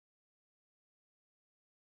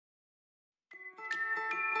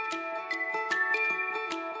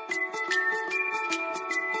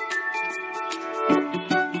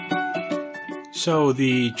So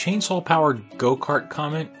the chainsaw powered go-kart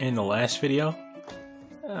comment in the last video,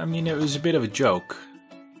 I mean, it was a bit of a joke,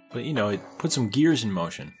 but you know, it put some gears in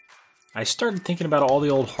motion. I started thinking about all the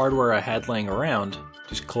old hardware I had laying around,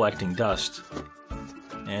 just collecting dust,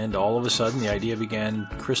 and all of a sudden the idea began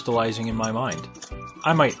crystallizing in my mind.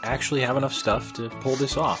 I might actually have enough stuff to pull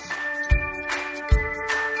this off.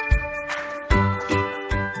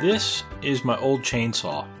 This is my old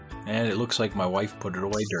chainsaw, and it looks like my wife put it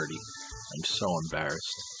away dirty. I'm so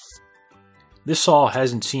embarrassed. This saw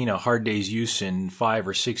hasn't seen a hard day's use in 5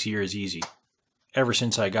 or 6 years easy, ever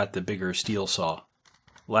since I got the bigger steel saw.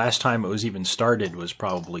 Last time it was even started was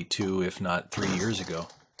probably 2, if not 3 years ago.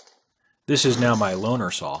 This is now my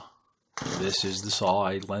loaner saw. This is the saw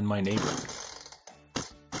I lend my neighbor.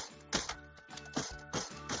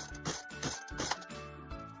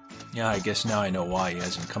 Yeah, I guess now I know why he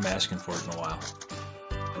hasn't come asking for it in a while.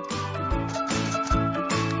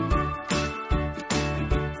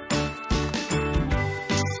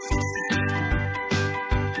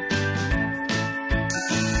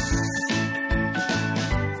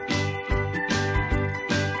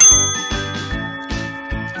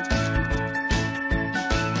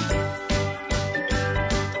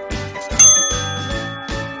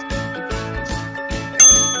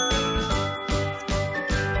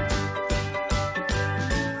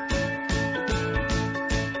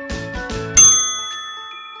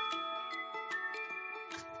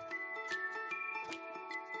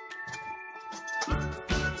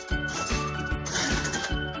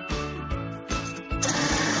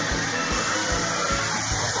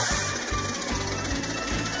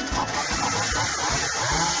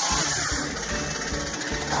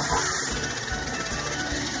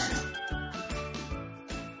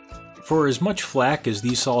 For as much flack as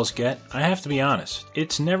these saws get, I have to be honest,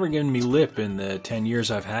 it's never given me lip in the 10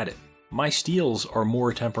 years I've had it. My steels are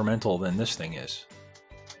more temperamental than this thing is.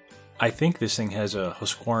 I think this thing has a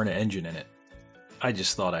Husqvarna engine in it. I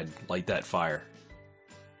just thought I'd light that fire.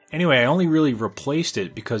 Anyway, I only really replaced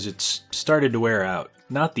it because it's started to wear out.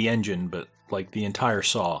 Not the engine, but like the entire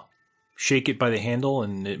saw. Shake it by the handle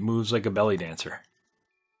and it moves like a belly dancer.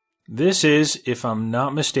 This is, if I'm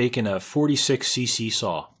not mistaken, a 46cc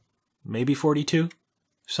saw. Maybe 42?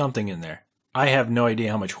 Something in there. I have no idea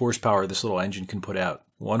how much horsepower this little engine can put out.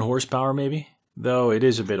 1 horsepower maybe? Though it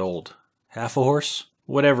is a bit old. Half a horse?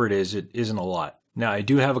 Whatever it isn't a lot. Now I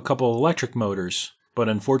do have a couple of electric motors, but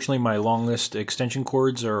unfortunately my longest extension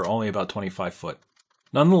cords are only about 25 foot.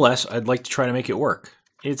 Nonetheless, I'd like to try to make it work.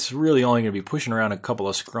 It's really only going to be pushing around a couple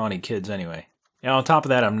of scrawny kids anyway. And on top of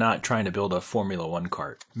that, I'm not trying to build a Formula 1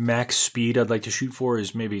 kart. Max speed I'd like to shoot for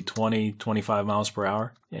is maybe 20-25 miles per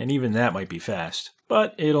hour, and even that might be fast.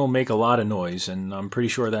 But it'll make a lot of noise, and I'm pretty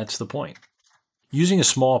sure that's the point. Using a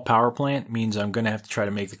small power plant means I'm going to have to try to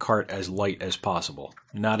make the kart as light as possible.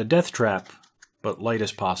 Not a death trap, but light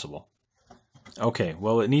as possible. Okay,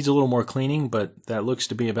 well it needs a little more cleaning, but that looks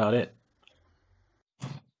to be about it.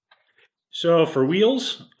 So for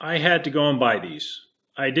wheels, I had to go and buy these.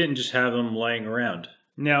 I didn't just have them laying around.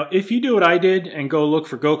 Now, if you do what I did and go look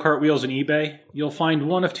for go-kart wheels on eBay, you'll find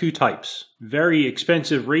one of 2 types. Very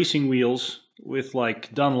expensive racing wheels with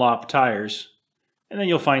like Dunlop tires. And then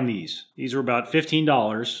you'll find these. These are about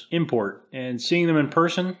 $15 import. And seeing them in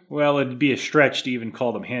person, well, it'd be a stretch to even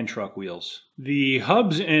call them hand truck wheels. The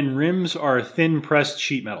hubs and rims are thin pressed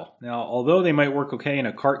sheet metal. Now, although they might work okay in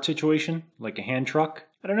a kart situation, like a hand truck,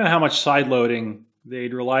 I don't know how much side loading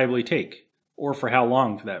they'd reliably take. Or for how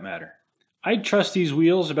long, for that matter. I'd trust these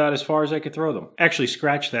wheels about as far as I could throw them. Actually,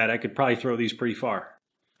 scratch that, I could probably throw these pretty far.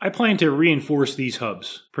 I plan to reinforce these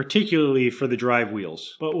hubs, particularly for the drive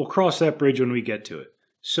wheels, but we'll cross that bridge when we get to it.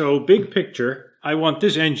 So, big picture, I want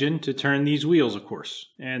this engine to turn these wheels, of course.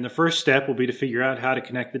 And the first step will be to figure out how to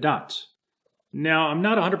connect the dots. Now, I'm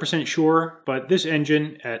not 100% sure, but this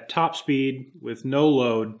engine at top speed with no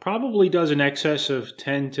load probably does in excess of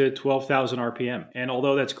 10 to 12,000 RPM. And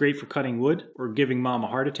although that's great for cutting wood or giving mom a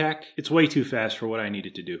heart attack, it's way too fast for what I need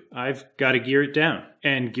it to do. I've got to gear it down.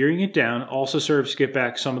 And gearing it down also serves to get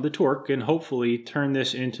back some of the torque and hopefully turn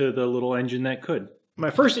this into the little engine that could. My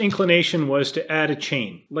first inclination was to add a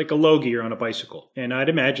chain, like a low gear on a bicycle, and I'd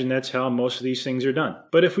imagine that's how most of these things are done.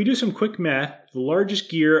 But if we do some quick math, the largest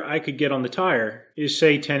gear I could get on the tire is,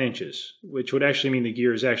 say, 10 inches, which would actually mean the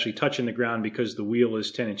gear is actually touching the ground because the wheel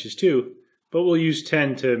is 10 inches too, but we'll use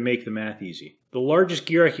 10 to make the math easy. The largest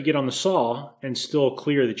gear I could get on the saw and still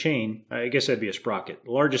clear the chain, I guess that'd be a sprocket.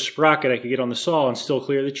 The largest sprocket I could get on the saw and still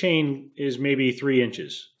clear the chain is maybe 3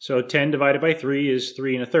 inches. So 10 divided by 3 is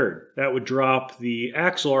 3 1/3. That would drop the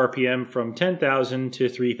axle RPM from 10,000 to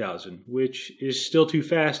 3,000, which is still too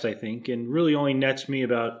fast, I think, and really only nets me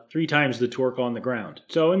about 3 times the torque on the ground.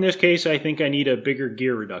 So in this case, I think I need a bigger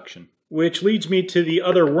gear reduction. Which leads me to the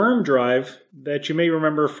other worm drive that you may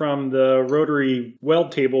remember from the rotary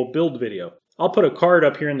weld table build video. I'll put a card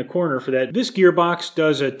up here in the corner for that. This gearbox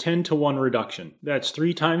does a 10-to-1 reduction. That's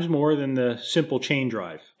 3 times more than the simple chain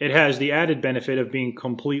drive. It has the added benefit of being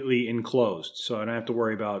completely enclosed, so I don't have to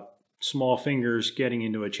worry about small fingers getting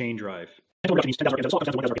into a chain drive.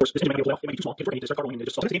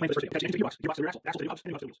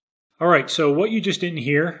 Alright, so what you just didn't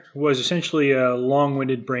hear was essentially a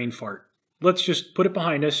long-winded brain fart. Let's just put it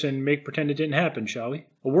behind us and make pretend it didn't happen, shall we?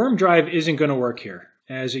 A worm drive isn't going to work here,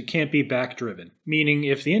 as it can't be back-driven. Meaning,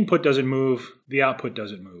 if the input doesn't move, the output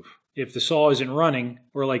doesn't move. If the saw isn't running,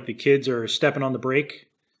 or like the kids are stepping on the brake,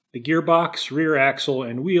 the gearbox, rear axle,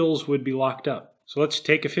 and wheels would be locked up. So let's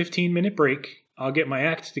take a 15-minute break. I'll get my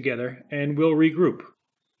act together, and we'll regroup.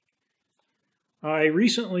 I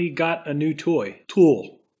recently got a new tool,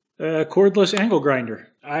 a cordless angle grinder.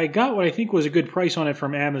 I got what I think was a good price on it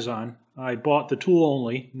from Amazon. I bought the tool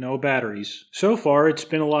only, no batteries. So far, it's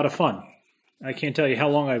been a lot of fun. I can't tell you how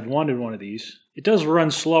long I've wanted one of these. It does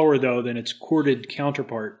run slower, though, than its corded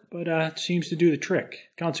counterpart, but it seems to do the trick.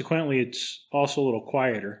 Consequently, it's also a little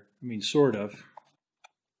quieter. I mean, sort of.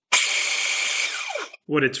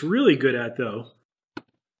 What it's really good at, though,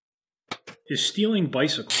 is stealing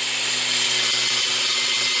bicycles.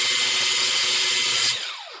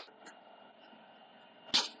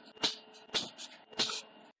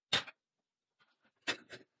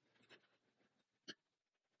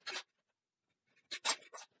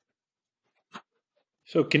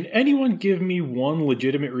 So can anyone give me one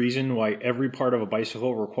legitimate reason why every part of a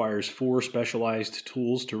bicycle requires 4 specialized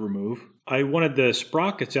tools to remove? I wanted the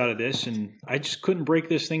sprockets out of this and I just couldn't break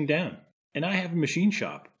this thing down. And I have a machine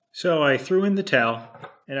shop. So I threw in the towel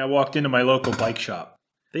and I walked into my local bike shop.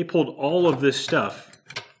 They pulled all of this stuff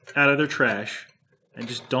out of their trash and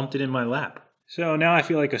just dumped it in my lap. So now I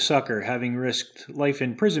feel like a sucker, having risked life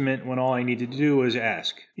imprisonment when all I needed to do was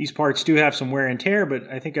ask. These parts do have some wear and tear, but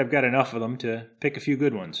I think I've got enough of them to pick a few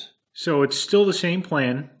good ones. So it's still the same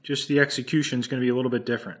plan, just the execution is going to be a little bit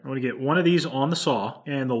different. I'm going to get one of these on the saw,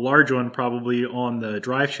 and the large one probably on the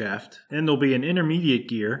drive shaft. Then there'll be an intermediate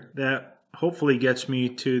gear that hopefully gets me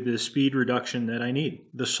to the speed reduction that I need.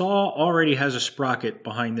 The saw already has a sprocket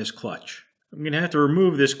behind this clutch. I'm going to have to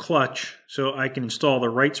remove this clutch so I can install the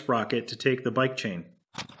right sprocket to take the bike chain.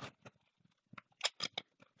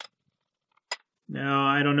 Now,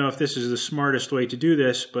 I don't know if this is the smartest way to do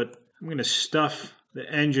this, but I'm going to stuff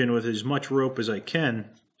the engine with as much rope as I can,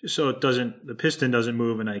 just so the piston doesn't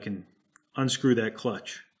move and I can unscrew that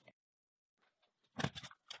clutch.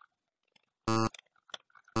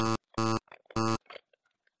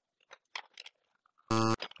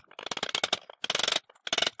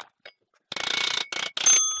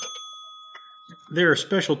 There are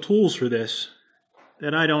special tools for this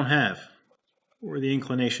that I don't have, or the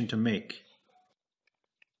inclination to make.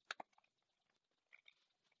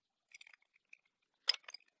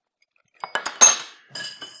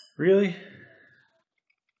 Really?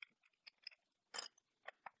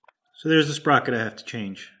 So there's the sprocket I have to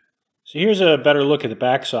change. So here's a better look at the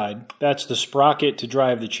backside. That's the sprocket to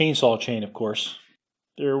drive the chainsaw chain, of course.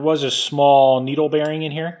 There was a small needle bearing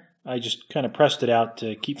in here. I just kind of pressed it out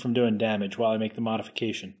to keep from doing damage while I make the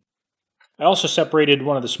modification. I also separated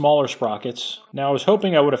one of the smaller sprockets. Now I was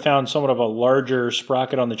hoping I would have found somewhat of a larger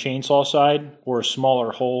sprocket on the chainsaw side or a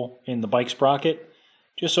smaller hole in the bike sprocket,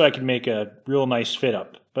 just so I could make a real nice fit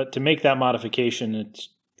up. But to make that modification, it's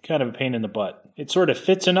kind of a pain in the butt. It sort of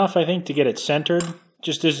fits enough, I think, to get it centered,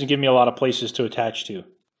 just doesn't give me a lot of places to attach to.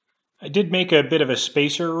 I did make a bit of a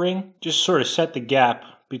spacer ring, just sort of set the gap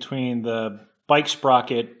between the bike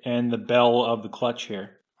sprocket and the bell of the clutch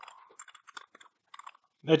here.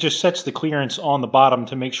 That just sets the clearance on the bottom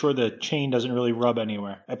to make sure the chain doesn't really rub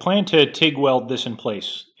anywhere. I plan to TIG weld this in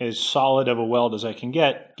place, as solid of a weld as I can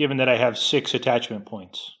get, given that I have 6 attachment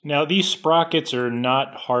points. Now these sprockets are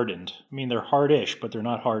not hardened. I mean, they're hardish, but they're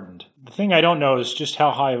not hardened. The thing I don't know is just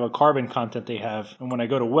how high of a carbon content they have, and when I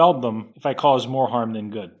go to weld them, if I cause more harm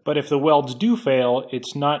than good. But if the welds do fail,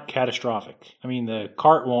 it's not catastrophic. I mean, the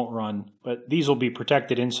cart won't run, but these will be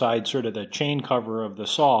protected inside sort of the chain cover of the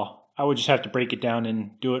saw. I would just have to break it down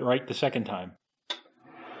and do it right the second time.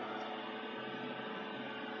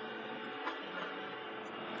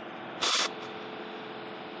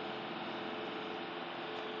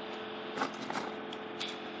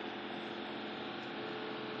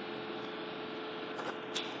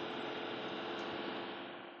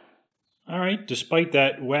 Alright, despite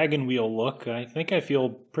that wagon wheel look, I think I feel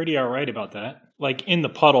pretty alright about that. Like in the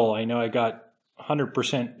puddle, I know I got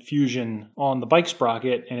 100% fusion on the bike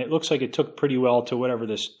sprocket, and it looks like it took pretty well to whatever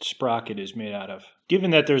this sprocket is made out of.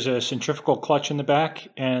 Given that there's a centrifugal clutch in the back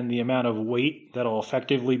and the amount of weight that'll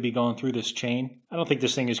effectively be going through this chain, I don't think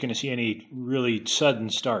this thing is going to see any really sudden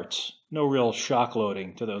starts. No real shock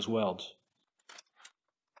loading to those welds.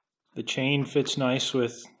 The chain fits nice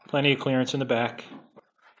with plenty of clearance in the back.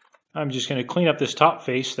 I'm just going to clean up this top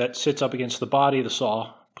face that sits up against the body of the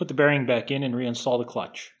saw, put the bearing back in, and reinstall the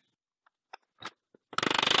clutch.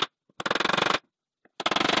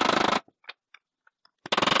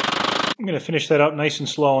 I'm going to finish that up nice and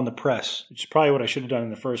slow on the press, which is probably what I should have done in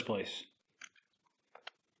the first place.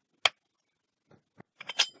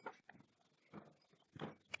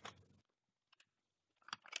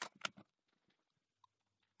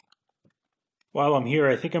 While I'm here,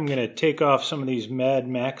 I think I'm going to take off some of these Mad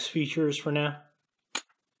Max features for now.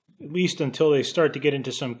 At least until they start to get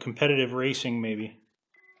into some competitive racing, maybe.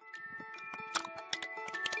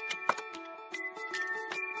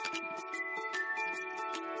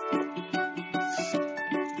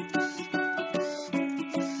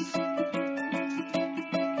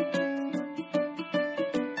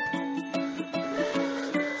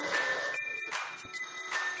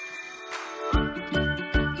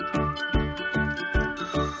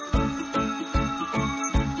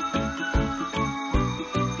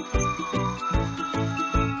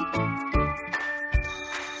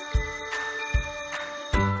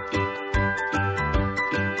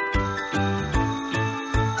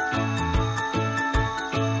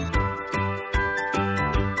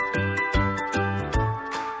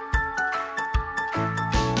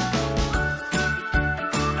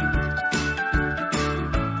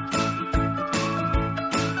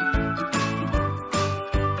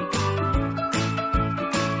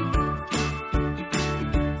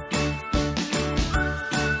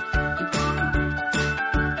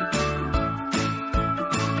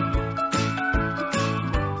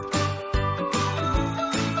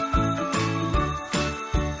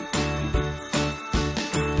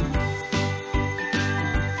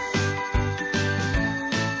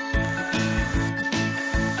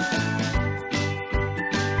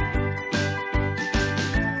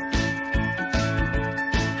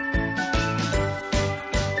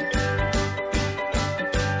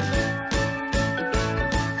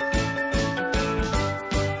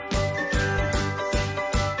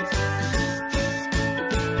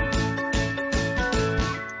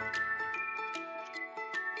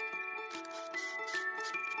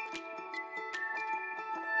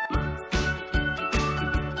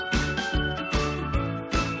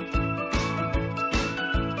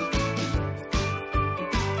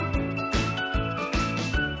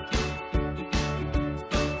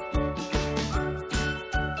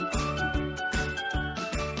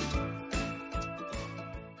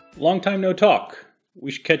 Long time no talk.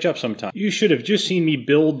 We should catch up sometime. You should have just seen me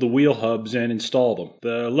build the wheel hubs and install them.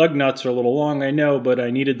 The lug nuts are a little long, I know, but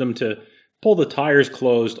I needed them to pull the tires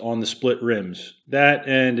closed on the split rims. That,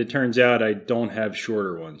 and it turns out I don't have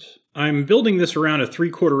shorter ones. I'm building this around a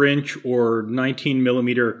 3/4 inch or 19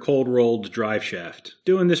 millimeter cold rolled drive shaft.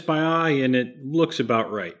 Doing this by eye and it looks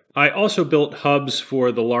about right. I also built hubs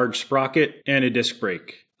for the large sprocket and a disc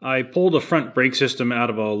brake. I pulled a front brake system out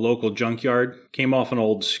of a local junkyard. Came off an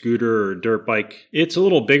old scooter or dirt bike. It's a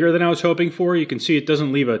little bigger than I was hoping for. You can see it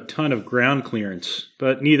doesn't leave a ton of ground clearance,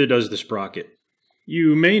 but neither does the sprocket.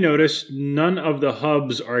 You may notice none of the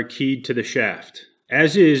hubs are keyed to the shaft.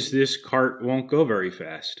 As is, this cart won't go very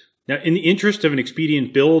fast. Now, in the interest of an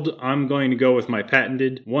expedient build, I'm going to go with my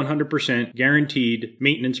patented, 100% guaranteed,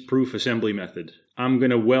 maintenance-proof assembly method. I'm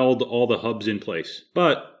going to weld all the hubs in place,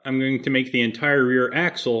 but I'm going to make the entire rear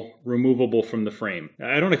axle removable from the frame.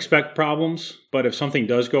 I don't expect problems, but if something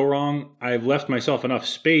does go wrong, I've left myself enough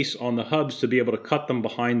space on the hubs to be able to cut them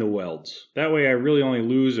behind the welds. That way I really only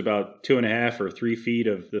lose about 2.5 or 3 feet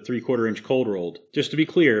of the 3/4 inch cold rolled. Just to be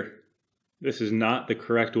clear, this is not the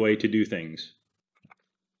correct way to do things.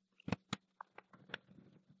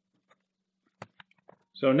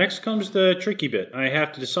 So next comes the tricky bit. I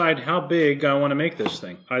have to decide how big I want to make this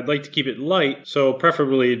thing. I'd like to keep it light, so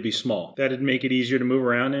preferably it'd be small. That'd make it easier to move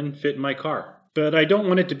around and fit in my car. But I don't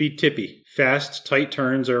want it to be tippy. Fast, tight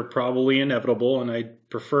turns are probably inevitable, and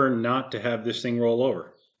I'd prefer not to have this thing roll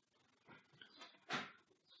over.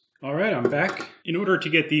 Alright, I'm back. In order to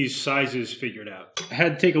get these sizes figured out, I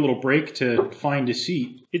had to take a little break to find a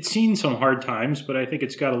seat. It's seen some hard times, but I think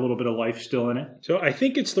it's got a little bit of life still in it. So I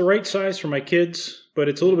think it's the right size for my kids, but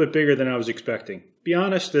it's a little bit bigger than I was expecting. Be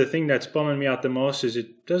honest, the thing that's bumming me out the most is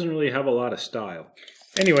it doesn't really have a lot of style.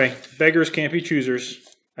 Anyway, beggars can't be choosers.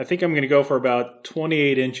 I think I'm going to go for about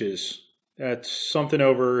 28 inches. That's something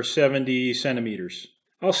over 70 centimeters.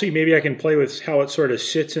 I'll see, maybe I can play with how it sort of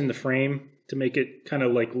sits in the frame to make it kind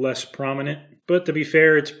of like less prominent. But to be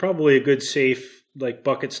fair, it's probably a good safe like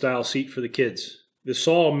bucket style seat for the kids. The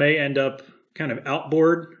saw may end up kind of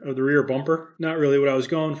outboard of the rear bumper. Not really what I was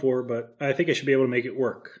going for, but I think I should be able to make it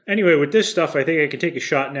work. Anyway, with this stuff, I think I can take a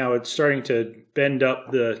shot now. It's starting to bend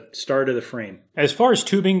up the start of the frame. As far as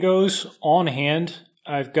tubing goes, on hand,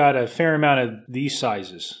 I've got a fair amount of these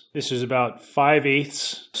sizes. This is about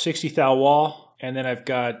 5/8 60 thou wall, and then I've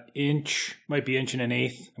got might be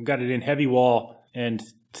 1.125. I've got it in heavy wall and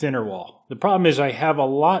thinner wall. The problem is I have a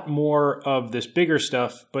lot more of this bigger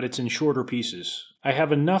stuff, but it's in shorter pieces. I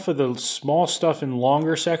have enough of the small stuff in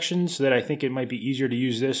longer sections that I think it might be easier to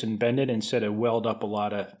use this and bend it instead of weld up a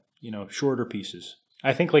lot of, shorter pieces.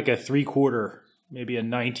 I think like a 3/4, maybe a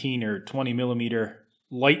 19 or 20 millimeter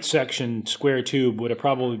light section square tube would have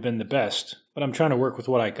probably been the best, but I'm trying to work with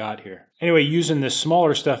what I got here. Anyway, using this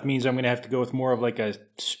smaller stuff means I'm going to have to go with more of like a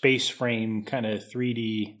space frame, kind of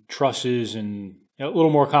 3D trusses and a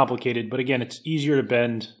little more complicated, but again, it's easier to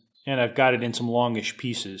bend, and I've got it in some longish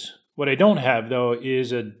pieces. What I don't have, though,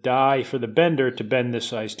 is a die for the bender to bend this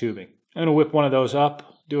size tubing. I'm going to whip one of those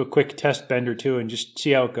up, do a quick test bend or two, and just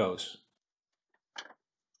see how it goes.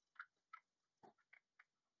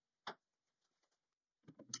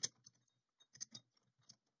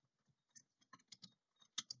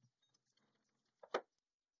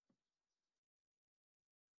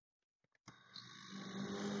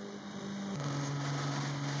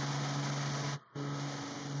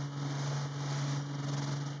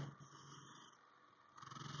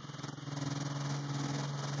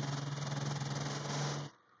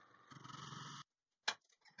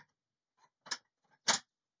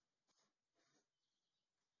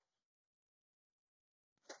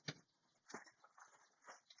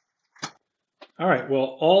 All right,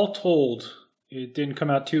 well, all told, it didn't come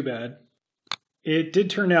out too bad. It did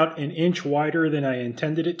turn out an inch wider than I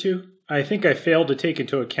intended it to. I think I failed to take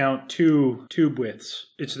into account 2 tube widths.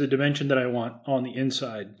 It's the dimension that I want on the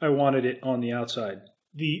inside. I wanted it on the outside.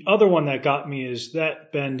 The other one that got me is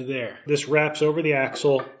that bend there. This wraps over the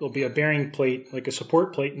axle. There'll be a bearing plate, like a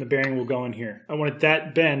support plate, and the bearing will go in here. I wanted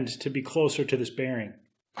that bend to be closer to this bearing.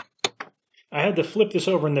 I had to flip this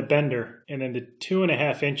over in the bender, and then the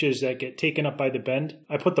 2.5 inches that get taken up by the bend,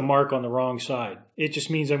 I put the mark on the wrong side. It just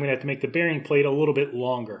means I'm going to have to make the bearing plate a little bit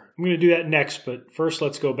longer. I'm going to do that next, but first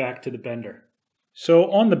let's go back to the bender.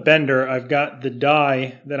 So on the bender, I've got the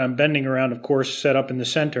die that I'm bending around, of course, set up in the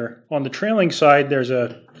center. On the trailing side, there's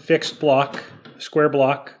a fixed block, a square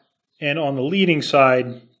block, and on the leading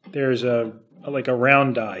side, there's like a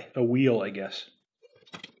round die, a wheel, I guess.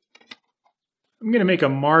 I'm going to make a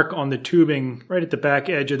mark on the tubing right at the back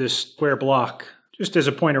edge of this square block, just as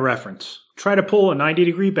a point of reference. Try to pull a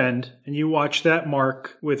 90-degree bend, and you watch that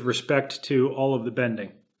mark with respect to all of the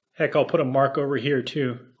bending. Heck, I'll put a mark over here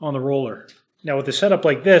too, on the roller. Now with a setup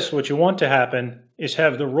like this, what you want to happen is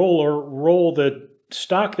have the roller roll the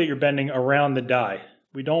stock that you're bending around the die.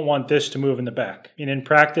 We don't want this to move in the back. And in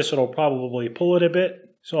practice, it'll probably pull it a bit.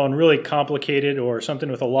 So on really complicated or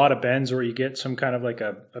something with a lot of bends where you get some kind of like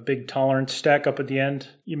a big tolerance stack up at the end,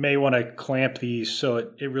 you may want to clamp these so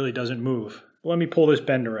it really doesn't move. Let me pull this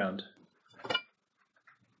bend around.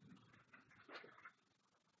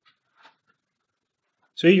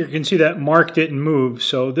 So you can see that mark didn't move,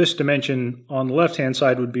 so this dimension on the left-hand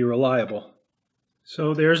side would be reliable.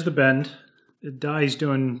 So there's the bend. The die's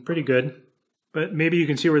doing pretty good, but maybe you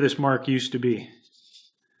can see where this mark used to be.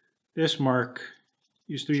 This mark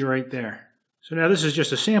used to be right there. So now this is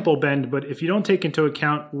just a sample bend, but if you don't take into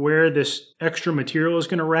account where this extra material is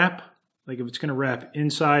going to wrap, like if it's going to wrap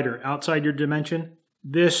inside or outside your dimension,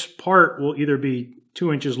 this part will either be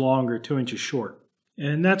 2 inches long or 2 inches short.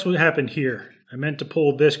 And that's what happened here. I meant to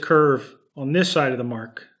pull this curve on this side of the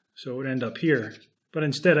mark, so it would end up here. But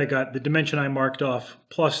instead I got the dimension I marked off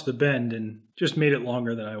plus the bend and just made it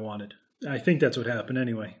longer than I wanted. I think that's what happened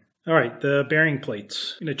anyway. All right, the bearing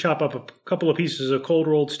plates. I'm going to chop up a couple of pieces of cold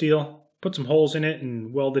rolled steel, put some holes in it,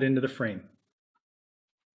 and weld it into the frame.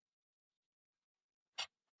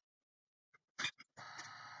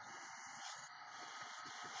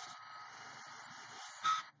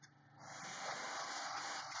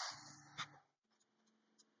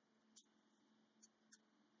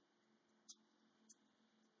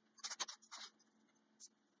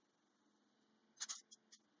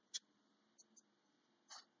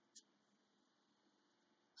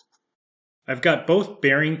 I've got both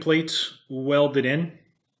bearing plates welded in,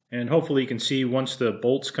 and hopefully you can see once the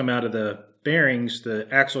bolts come out of the bearings, the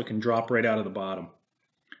axle can drop right out of the bottom.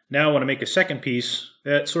 Now I want to make a second piece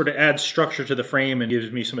that sort of adds structure to the frame and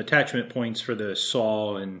gives me some attachment points for the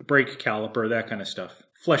saw and brake caliper, that kind of stuff.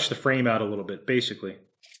 Flesh the frame out a little bit, basically.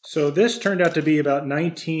 So this turned out to be about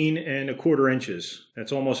 19¼ inches.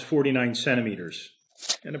 That's almost 49 centimeters.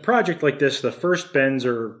 In a project like this, the first bends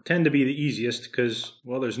tend to be the easiest because,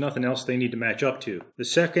 well, there's nothing else they need to match up to. The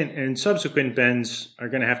second and subsequent bends are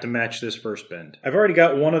going to have to match this first bend. I've already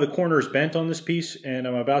got one of the corners bent on this piece, and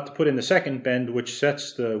I'm about to put in the second bend, which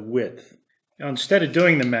sets the width. Now, instead of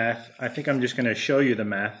doing the math, I think I'm just going to show you the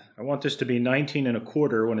math. I want this to be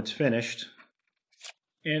 19¼ when it's finished.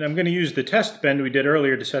 And I'm going to use the test bend we did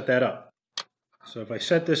earlier to set that up. So if I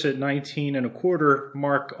set this at 19¼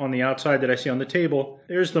 mark on the outside that I see on the table,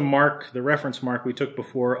 there's the mark, the reference mark we took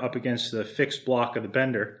before up against the fixed block of the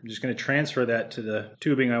bender. I'm just going to transfer that to the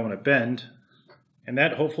tubing I want to bend, and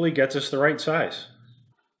that hopefully gets us the right size.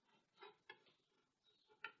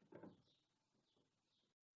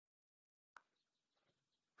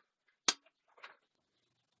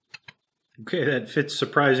 Okay, that fits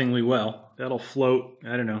surprisingly well. That'll float,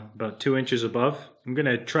 I don't know, about 2 inches above. I'm going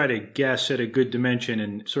to try to guess at a good dimension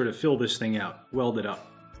and sort of fill this thing out, weld it up.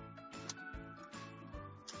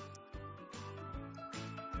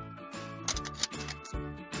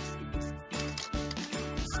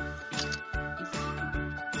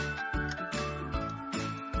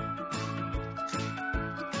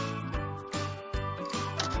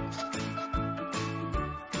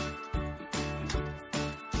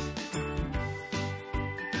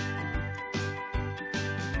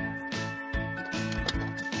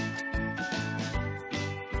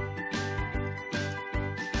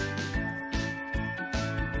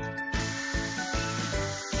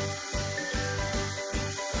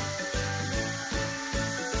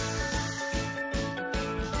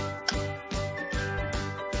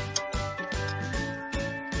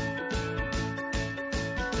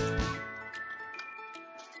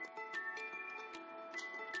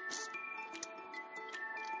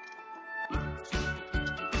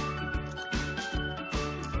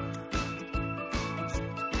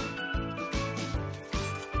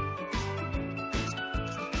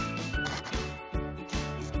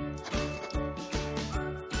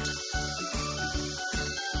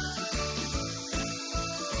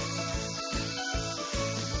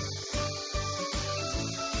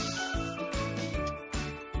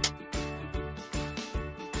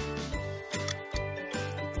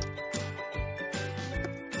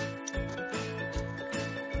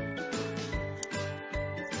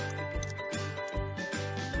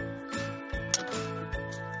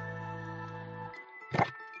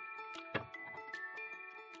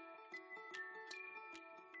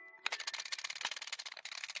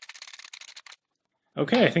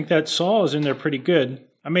 Okay, I think that saw is in there pretty good.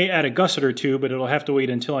 I may add a gusset or two, but it'll have to wait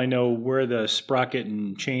until I know where the sprocket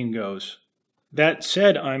and chain goes. That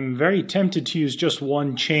said, I'm very tempted to use just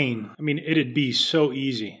one chain. I mean, it'd be so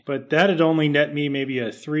easy. But that'd only net me maybe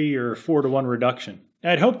a 3 or 4 to 1 reduction.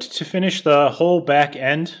 I'd hoped to finish the whole back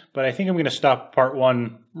end, but I think I'm going to stop part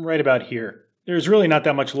 1 right about here. There's really not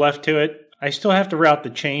that much left to it. I still have to route the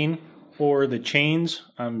chain or the chains.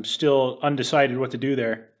 I'm still undecided what to do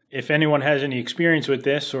there. If anyone has any experience with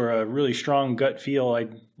this or a really strong gut feel,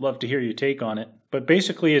 I'd love to hear your take on it. But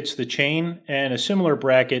basically it's the chain and a similar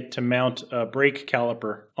bracket to mount a brake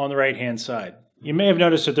caliper on the right-hand side. You may have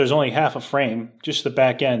noticed that there's only half a frame, just the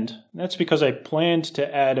back end. That's because I planned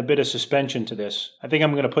to add a bit of suspension to this. I think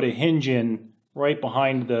I'm going to put a hinge in right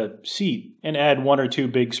behind the seat and add 1 or 2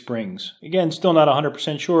 big springs. Again, still not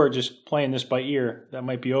 100% sure, just playing this by ear. That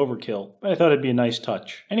might be overkill, but I thought it'd be a nice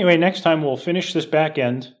touch. Anyway, next time we'll finish this back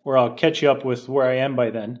end, where I'll catch you up with where I am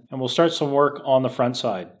by then, and we'll start some work on the front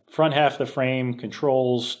side. Front half of the frame,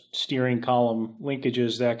 controls, steering column,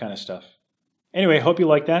 linkages, that kind of stuff. Anyway, hope you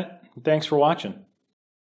like that. Thanks for watching.